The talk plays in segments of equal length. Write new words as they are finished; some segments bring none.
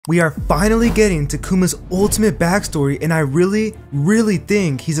We are finally getting to Kuma's ultimate backstory, and I really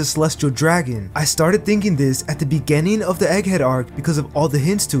think he's a celestial dragon. I started thinking this at the beginning of the Egghead arc because of all the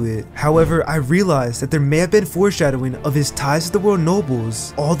hints to it. However, I realized that there may have been foreshadowing of his ties to the world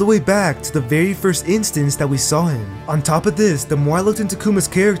nobles all the way back to the very first instance that we saw him. On top of this, the more I looked into Kuma's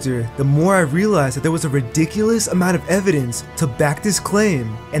character, the more I realized that there was a ridiculous amount of evidence to back this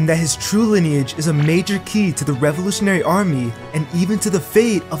claim, and that his true lineage is a major key to the Revolutionary Army and even to the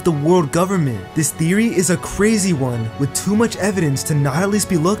fate of the world government. This theory is a crazy one with too much evidence to not at least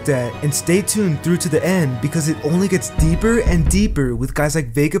be looked at, and stay tuned through to the end because it only gets deeper and deeper with guys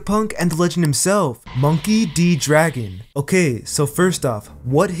like Vegapunk and the legend himself, Monkey D. Dragon. Okay, so first off,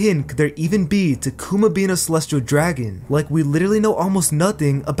 what hint could there even be to Kuma being a celestial dragon? Like, we literally know almost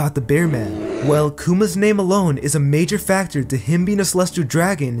nothing about the Bear Man. Well, Kuma's name alone is a major factor to him being a celestial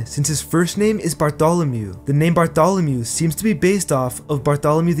dragon since his first name is Bartholomew. The name Bartholomew seems to be based off of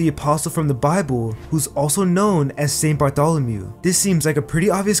Bartholomew the Apostle from the Bible, who's also known as Saint Bartholomew. This seems like a pretty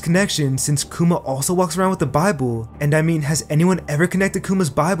obvious connection since Kuma also walks around with the Bible, and I mean, has anyone ever connected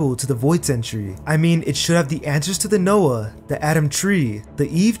Kuma's Bible to the Void Century? I mean, it should have the answers to the Noah, the Adam tree, the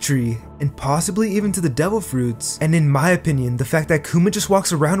Eve tree, and possibly even to the devil fruits. And in my opinion, the fact that Kuma just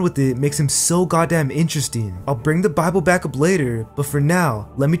walks around with it makes him so goddamn interesting. I'll bring the Bible back up later, but for now,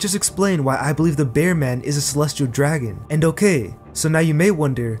 let me just explain why I believe the Bear Man is a celestial dragon. And okay, so now you may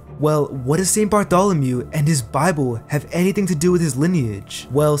wonder, well, what does Saint Bartholomew and his Bible have anything to do with his lineage?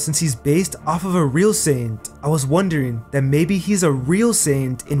 Well, since he's based off of a real saint, I was wondering that maybe he's a real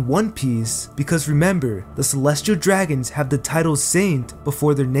saint in One Piece, because remember, the celestial dragons have the title saint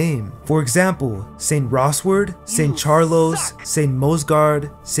before their name. For example, Saint Rossword, Saint Charlos, Saint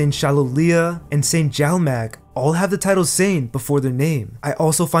Mosgard, Saint Shalolia, and Saint Jalmak all have the title Saint before their name. I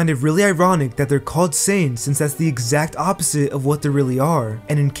also find it really ironic that they're called saints since that's the exact opposite of what they really are.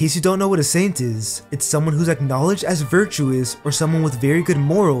 And in case you don't know what a saint is, it's someone who's acknowledged as virtuous or someone with very good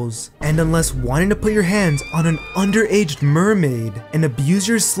morals, and unless wanting to put your hands on an underaged mermaid and abuse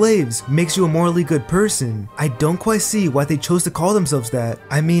your slaves makes you a morally good person, I don't quite see why they chose to call themselves that.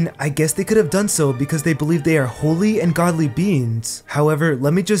 I mean, I guess they could have done so because they believe they are holy and godly beings. However,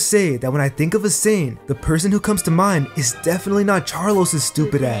 let me just say that when I think of a saint, the person who comes to mind is definitely not Charlos'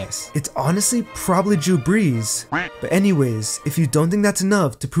 stupid ass. It's honestly probably Drew Brees. But anyways, if you don't think that's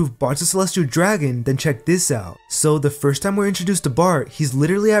enough to prove Bart's a celestial dragon, then check this out. So the first time we're introduced to Bart, he's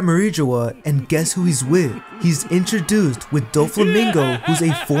literally at Marijoa, and guess who he's with? He's introduced with Doflamingo, who's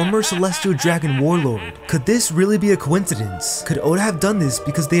a former celestial dragon warlord. Could this really be a coincidence? Could Oda have done this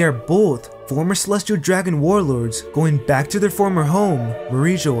because they are both former celestial dragon warlords going back to their former home,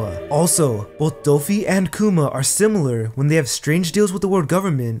 Marijoa? Also, both Dofi and Kuma are similar when they have strange deals with the world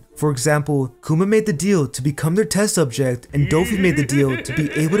government. For example, Kuma made the deal to become their test subject, and Dofi made the deal to be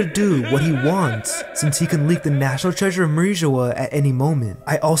able to do what he wants since he can leak the national treasure of Marijoa at any moment.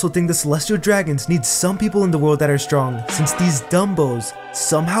 I also think the celestial dragons need some people in the world that are strong, since these dumbos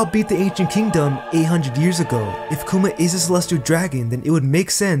somehow beat the ancient kingdom 800 years ago. If Kuma is a celestial dragon, then it would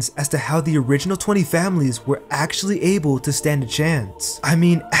make sense as to how the original 20 families were actually able to stand a chance. I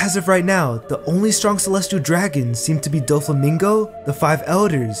mean, as of right now, the only strong celestial dragons seem to be Doflamingo, the 5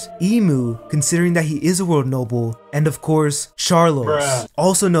 elders, Emu, considering that he is a world noble, and of course, Charlos.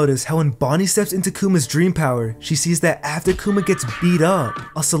 Also notice how when Bonnie steps into Kuma's dream power, she sees that after Kuma gets beat up,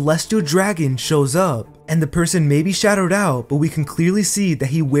 a celestial dragon shows up. And the person may be shadowed out, but we can clearly see that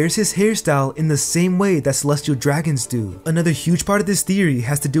he wears his hairstyle in the same way that celestial dragons do. Another huge part of this theory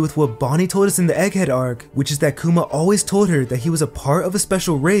has to do with what Bonnie told us in the Egghead arc, which is that Kuma always told her that he was a part of a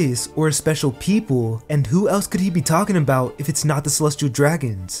special race or a special people, and who else could he be talking about if it's not the celestial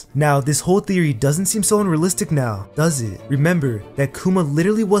dragons? Now, this whole theory doesn't seem so unrealistic now, does it? Remember that Kuma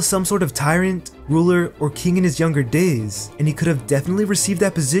literally was some sort of tyrant, ruler, or king in his younger days, and he could have definitely received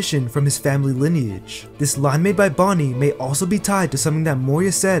that position from his family lineage. This line made by Bonnie may also be tied to something that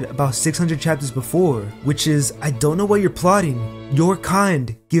Moria said about 600 chapters before, which is, I don't know what you're plotting, your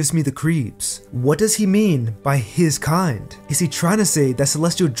kind gives me the creeps. What does he mean by his kind? Is he trying to say that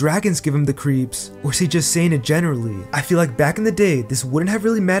celestial dragons give him the creeps, or is he just saying it generally? I feel like back in the day, this wouldn't have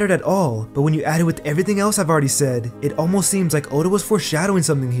really mattered at all, but when you add it with everything else I've already said, it almost seems like Oda was foreshadowing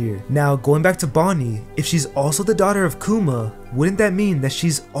something here. Now, going back to Bonnie, if she's also the daughter of Kuma, wouldn't that mean that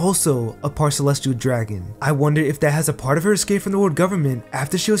she's also a part celestial dragon? I wonder if that has a part of her escape from the world government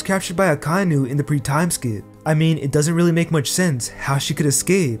after she was captured by Akainu in the pre-time skip. I mean, it doesn't really make much sense how she could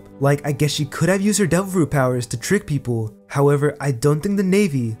escape. Like, I guess she could have used her devil fruit powers to trick people. However, I don't think the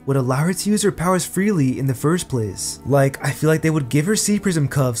Navy would allow her to use her powers freely in the first place. Like, I feel like they would give her sea prism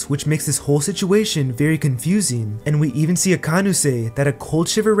cuffs, which makes this whole situation very confusing. And we even see Akainu say that a cold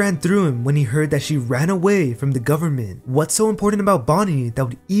shiver ran through him when he heard that she ran away from the government. What's so important about Bonnie that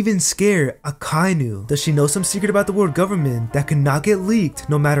would even scare Akainu? Does she know some secret about the world government that could not get leaked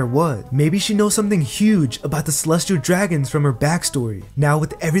no matter what? Maybe she knows something huge about the celestial dragons from her backstory. Now,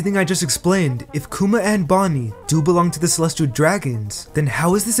 with everything I just explained, if Kuma and Bonnie do belong to the celestial dragons, then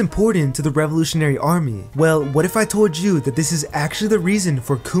how is this important to the Revolutionary Army? Well, what if I told you that this is actually the reason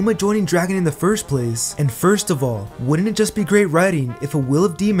for Kuma joining Dragon in the first place? And first of all, wouldn't it just be great writing if a Will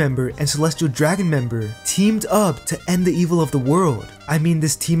of D member and Celestial Dragon member teamed up to end the evil of the world? I mean,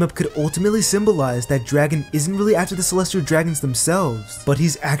 this team up could ultimately symbolize that Dragon isn't really after the Celestial Dragons themselves, but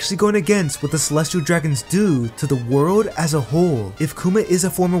he's actually going against what the Celestial Dragons do to the world as a whole. If Kuma is a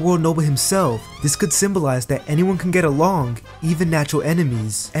former world noble himself, this could symbolize that anyone can get along, even natural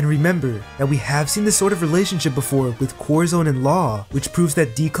enemies. And remember that we have seen this sort of relationship before with Corazon and Law, which proves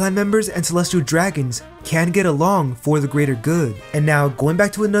that D-Clan members and Celestial Dragons can get along for the greater good. And now, going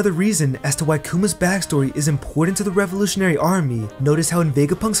back to another reason as to why Kuma's backstory is important to the Revolutionary Army, notice how in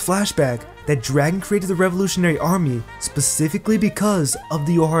Vegapunk's flashback, that Dragon created the Revolutionary Army specifically because of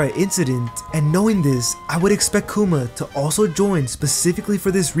the Ohara incident, and knowing this, I would expect Kuma to also join specifically for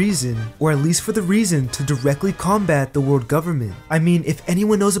this reason, or at least for the reason to directly combat the world government. I mean, if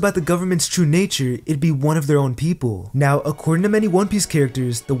anyone knows about the government's true nature, it'd be one of their own people. Now, according to many One Piece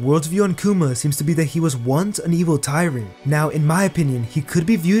characters, the world's view on Kuma seems to be that he was once an evil tyrant. Now, in my opinion, he could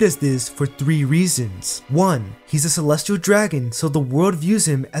be viewed as this for 3 reasons. 1. He's a celestial dragon, so the world views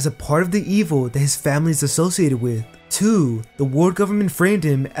him as a part of the evil that his family is associated with. 2. The world government framed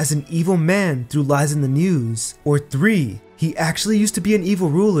him as an evil man through lies in the news. Or 3. He actually used to be an evil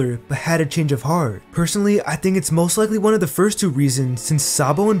ruler, but had a change of heart. Personally, I think it's most likely one of the first 2 reasons, since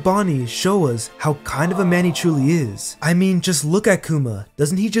Sabo and Bonnie show us how kind of a man he truly is. I mean, just look at Kuma.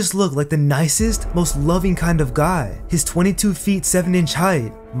 Doesn't he just look like the nicest, most loving kind of guy? His 22 feet 7 inch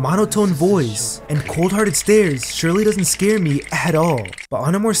height, monotone voice, and cold-hearted stares surely doesn't scare me at all. But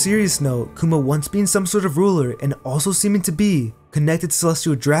on a more serious note, Kuma once being some sort of ruler and also seeming to be connected to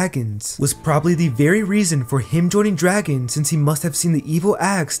celestial dragons was probably the very reason for him joining Dragon, since he must have seen the evil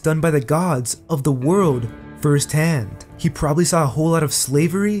acts done by the gods of the world firsthand. He probably saw a whole lot of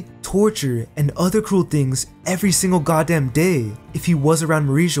slavery, torture, and other cruel things every single goddamn day if he was around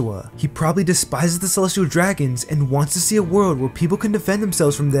Marijoa. He probably despises the celestial dragons and wants to see a world where people can defend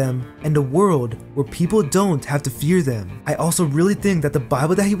themselves from them, and a world where people don't have to fear them. I also really think that the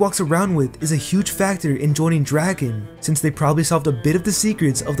Bible that he walks around with is a huge factor in joining Dragon, since they probably solved a bit of the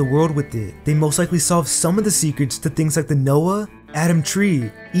secrets of the world with it. They most likely solved some of the secrets to things like the Noah, Adam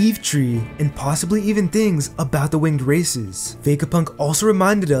tree, Eve tree, and possibly even things about the winged races. Vegapunk also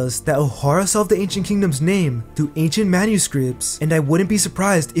reminded us that Ohara solved the ancient kingdom's name through ancient manuscripts, and I wouldn't be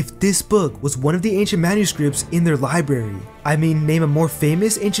surprised if this book was one of the ancient manuscripts in their library. I mean, name a more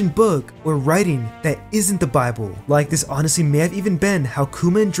famous ancient book or writing that isn't the Bible. Like, this honestly may have even been how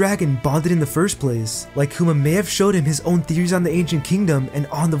Kuma and Dragon bonded in the first place. Like, Kuma may have showed him his own theories on the ancient kingdom and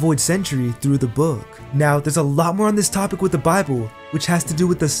on the Void Century through the book. Now, there's a lot more on this topic with the Bible, which has to do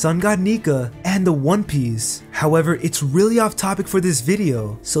with the sun god Nika and the One Piece. However, it's really off topic for this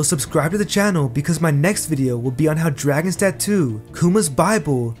video, so subscribe to the channel because my next video will be on how Dragon's Tattoo, Kuma's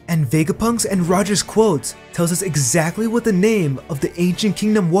Bible, and Vegapunk's and Roger's quotes tells us exactly what the name of the ancient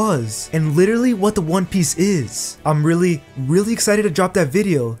kingdom was, and literally what the One Piece is. I'm really excited to drop that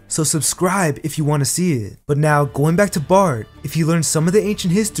video, so subscribe if you want to see it. But now, going back to Bart, if he learned some of the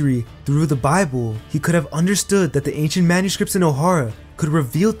ancient history through the Bible, he could have understood that the ancient manuscripts in Ohara could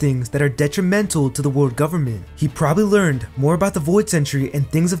reveal things that are detrimental to the world government. He probably learned more about the Void Century and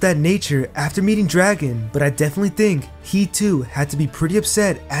things of that nature after meeting Dragon, but I definitely think he too had to be pretty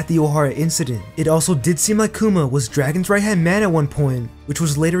upset at the Ohara incident. It also did seem like Kuma was Dragon's right-hand man at one point, which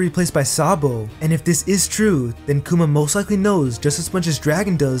was later replaced by Sabo, and if this is true, then Kuma most likely knows just as much as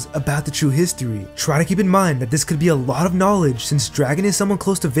Dragon does about the true history. Try to keep in mind that this could be a lot of knowledge, since Dragon is someone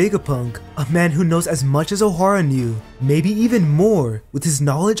close to Vegapunk, a man who knows as much as Ohara knew, maybe even more, with his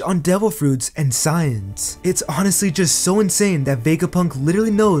knowledge on devil fruits and science. It's honestly just so insane that Vegapunk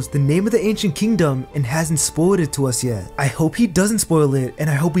literally knows the name of the ancient kingdom and hasn't spoiled it to us yet. I hope he doesn't spoil it, and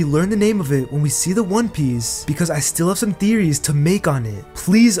I hope we learn the name of it when we see the One Piece, because I still have some theories to make on it.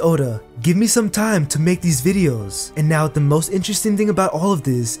 Please, Oda, give me some time to make these videos. And now, the most interesting thing about all of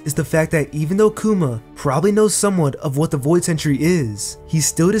this is the fact that even though Kuma probably knows somewhat of what the Void Sentry is, he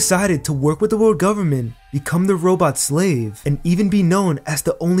still decided to work with the world government, become the robot slave, and even be known as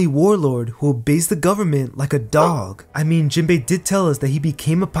the only warlord who obeys the government like a dog. I mean, Jinbei did tell us that he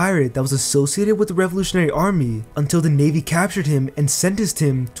became a pirate that was associated with the Revolutionary Army until the Navy captured him and sentenced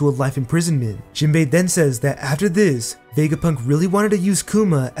him to a life imprisonment. Jinbei then says that after this, Vegapunk really wanted to use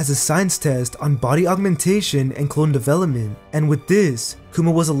Kuma as a science test on body augmentation and clone development, and with this, Kuma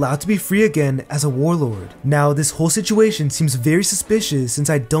was allowed to be free again as a warlord. Now, this whole situation seems very suspicious since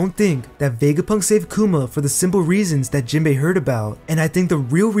I don't think that Vegapunk saved Kuma for the simple reasons that Jinbei heard about, and I think the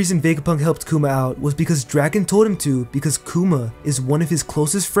real reason Vegapunk helped Kuma out was because Dragon told him to, because Kuma is one of his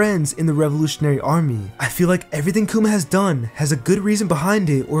closest friends in the Revolutionary Army. I feel like everything Kuma has done has a good reason behind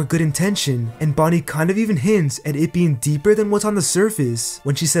it or a good intention, and Bonnie kind of even hints at it being deeper than what's on the surface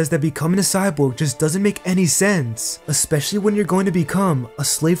when she says that becoming a cyborg just doesn't make any sense, especially when you're going to become a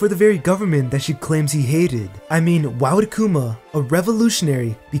slave for the very government that she claims he hated. I mean, why would Kuma, a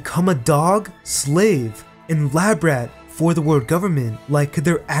revolutionary, become a dog, slave, and lab rat for the world government? Like, could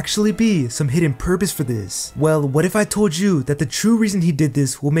there actually be some hidden purpose for this? Well, what if I told you that the true reason he did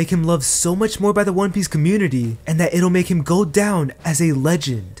this will make him loved so much more by the One Piece community, and that it'll make him go down as a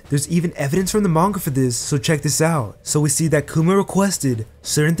legend? There's even evidence from the manga for this, so check this out. So we see that Kuma requested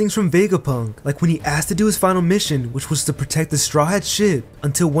certain things from Vegapunk, like when he asked to do his final mission, which was to protect the Straw Hat ship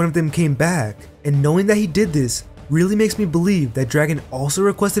until one of them came back. And knowing that he did this really makes me believe that Dragon also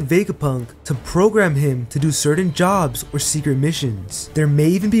requested Vegapunk to program him to do certain jobs or secret missions. There may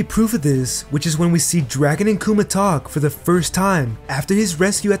even be proof of this, which is when we see Dragon and Kuma talk for the first time after his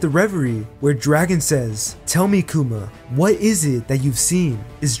rescue at the Reverie, where Dragon says, "Tell me, Kuma, what is it that you've seen?"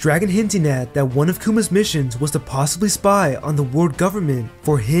 Is Dragon hinting at that one of Kuma's missions was to possibly spy on the world government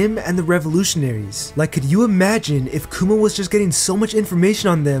for him and the revolutionaries? Like, could you imagine if Kuma was just getting so much information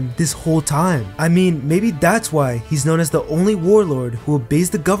on them this whole time? I mean, maybe that's why he's known as the only warlord who obeys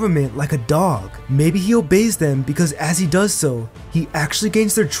the government like a dog. Maybe he obeys them because as he does so, he actually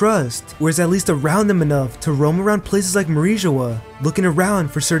gains their trust, or is at least around them enough to roam around places like Marijoa, looking around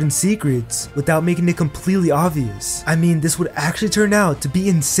for certain secrets without making it completely obvious. I mean, this would actually turn out to be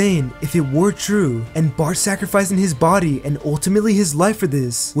insane if it were true, and Bart sacrificing his body and ultimately his life for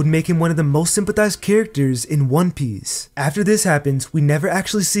this would make him one of the most sympathized characters in One Piece. After this happens, we never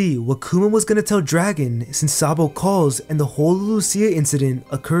actually see what Kuma was gonna tell Dragon since Sabo calls and the whole Lucia incident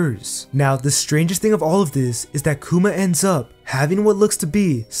occurs. Now, the strangest thing of all of this is that Kuma ends up having what looks to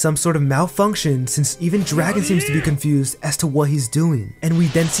be some sort of malfunction, since even Dragon seems to be confused as to what he's doing. And we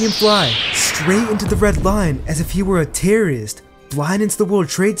then see him fly straight into the red line as if he were a terrorist, flying into the World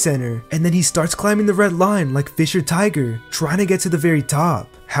Trade Center, and then he starts climbing the red line like Fisher Tiger, trying to get to the very top.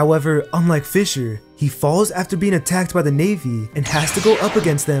 However, unlike Fisher, he falls after being attacked by the Navy and has to go up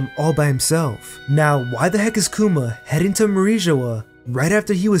against them all by himself. Now, why the heck is Kuma heading to Marijoa right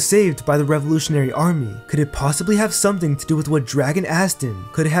after he was saved by the Revolutionary Army? Could it possibly have something to do with what Dragon asked him?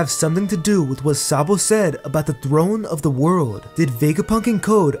 Could it have something to do with what Sabo said about the throne of the world? Did Vegapunk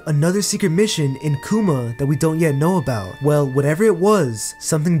encode another secret mission in Kuma that we don't yet know about? Well, whatever it was,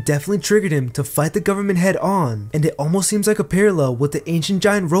 something definitely triggered him to fight the government head on, and it almost seems like a parallel with the ancient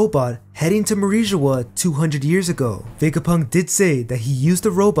giant robot heading to Marijoa 200 years ago. Vegapunk did say that he used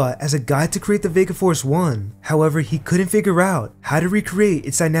the robot as a guide to create the Vega Force 1, however he couldn't figure out how to recreate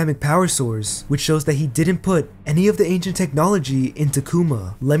its dynamic power source, which shows that he didn't put any of the ancient technology into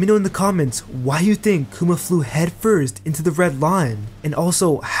Kuma. Let me know in the comments why you think Kuma flew headfirst into the red line, and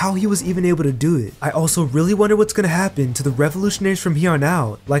also how he was even able to do it. I also really wonder what's gonna happen to the revolutionaries from here on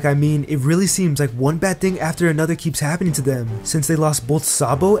out. Like, I mean, it really seems like one bad thing after another keeps happening to them, since they lost both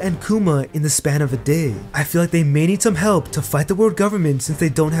Sabo and Kuma in the span of a day. I feel like they may need some help to fight the world government since they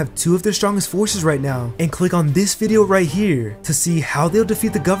don't have two of their strongest forces right now. And click on this video right here to see how they'll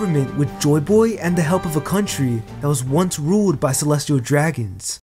defeat the government with Joy Boy and the help of a country that was once ruled by celestial dragons.